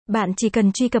Bạn chỉ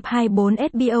cần truy cập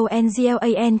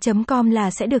 24sbonglan.com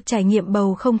là sẽ được trải nghiệm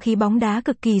bầu không khí bóng đá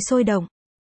cực kỳ sôi động.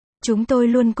 Chúng tôi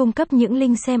luôn cung cấp những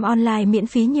link xem online miễn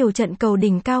phí nhiều trận cầu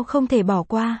đỉnh cao không thể bỏ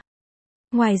qua.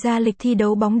 Ngoài ra lịch thi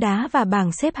đấu bóng đá và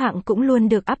bảng xếp hạng cũng luôn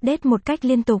được update một cách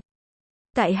liên tục.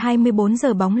 Tại 24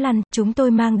 giờ bóng lăn, chúng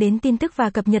tôi mang đến tin tức và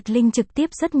cập nhật link trực tiếp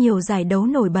rất nhiều giải đấu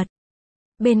nổi bật.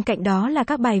 Bên cạnh đó là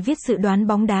các bài viết dự đoán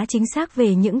bóng đá chính xác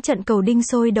về những trận cầu đinh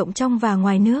sôi động trong và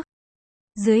ngoài nước.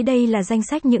 Dưới đây là danh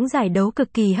sách những giải đấu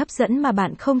cực kỳ hấp dẫn mà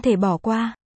bạn không thể bỏ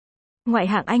qua. Ngoại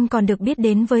hạng Anh còn được biết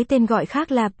đến với tên gọi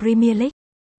khác là Premier League.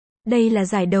 Đây là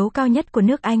giải đấu cao nhất của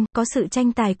nước Anh, có sự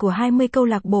tranh tài của 20 câu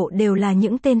lạc bộ đều là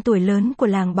những tên tuổi lớn của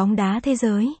làng bóng đá thế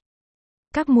giới.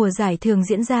 Các mùa giải thường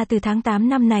diễn ra từ tháng 8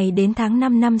 năm này đến tháng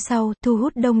 5 năm sau, thu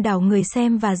hút đông đảo người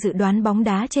xem và dự đoán bóng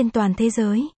đá trên toàn thế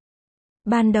giới.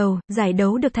 Ban đầu, giải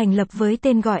đấu được thành lập với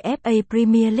tên gọi FA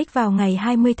Premier League vào ngày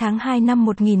 20 tháng 2 năm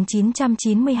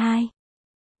 1992.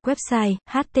 Website: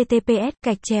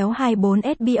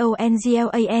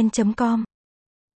 https://24sbonglan.com